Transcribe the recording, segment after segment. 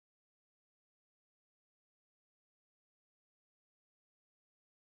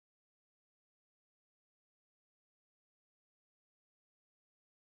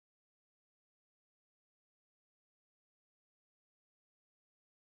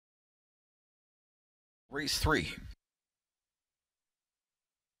Race 3.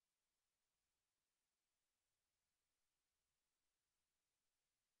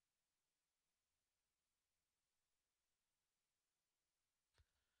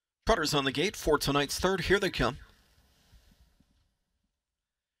 Trotters on the gate for tonight's third. Here they come.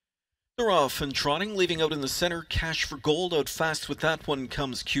 They're off and trotting, leaving out in the center. Cash for Gold out fast with that one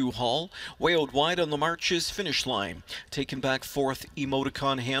comes Q Hall. Way out wide on the marches, Finish Line. Taken back fourth,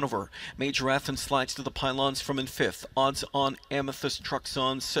 Emoticon Hanover. Major Athens slides to the pylons from in fifth. Odds on Amethyst Trucks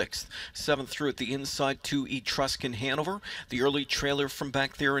on sixth. Seventh through at the inside, 2 Etruscan Hanover. The early trailer from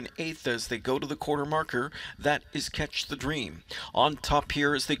back there in eighth as they go to the quarter marker. That is Catch the Dream. On top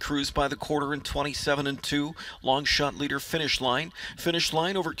here as they cruise by the quarter in 27 and 2. Long shot leader Finish Line. Finish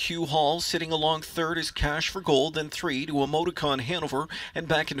Line over Q Hall. Sitting along third is Cash for Gold, then 3 to Emoticon Hanover, and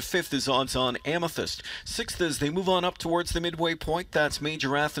back in fifth is Odds on Amethyst. Sixth as they move on up towards the midway point, that's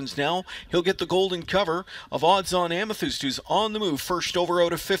Major Athens now. He'll get the golden cover of Odds on Amethyst, who's on the move. First over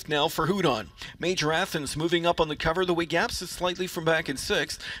out of fifth now for Houdon. Major Athens moving up on the cover. The way gaps it slightly from back in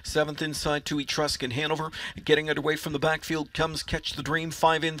sixth. Seventh inside to Etruscan Hanover. Getting it away from the backfield comes Catch the Dream,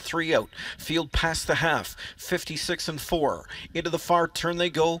 5 in, 3 out. Field past the half, 56 and 4. Into the far turn they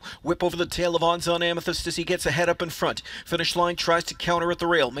go. Whip over the tail of Odds on Amethyst as he gets ahead up in front. Finish Line tries to counter at the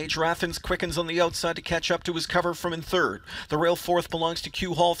rail. Major Athens quickens on the outside to catch up to his cover from in third. The rail fourth belongs to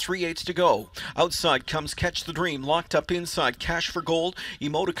Q Hall, 3/8 to go. Outside comes Catch the Dream, locked up inside. Cash for Gold,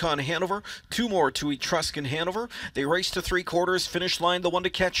 Emoticon Hanover, 2 more to Etruscan Hanover. They race to 3/4. Finish Line the one to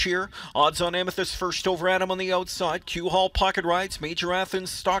catch here. Odds on Amethyst first over at him on the outside. Q Hall pocket rides. Major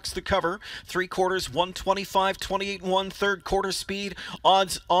Athens stalks the cover. 3/4, 125, 28 and 1. Third quarter speed.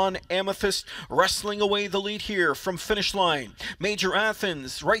 Odds on Amethyst wrestling away the lead here from Finish Line. Major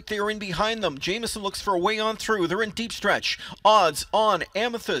Athens right there in behind them. Jameson looks for a way on through. They're in deep stretch. Odds on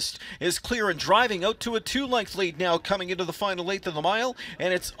Amethyst is clear and driving out to a 2-length lead now coming into the final 8th of the mile,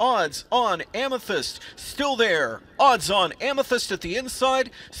 and it's Odds on Amethyst still there. Odds on Amethyst at the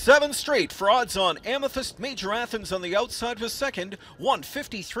inside. 7 straight for Odds on Amethyst. Major Athens on the outside was second,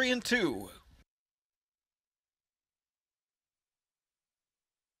 153 and 2.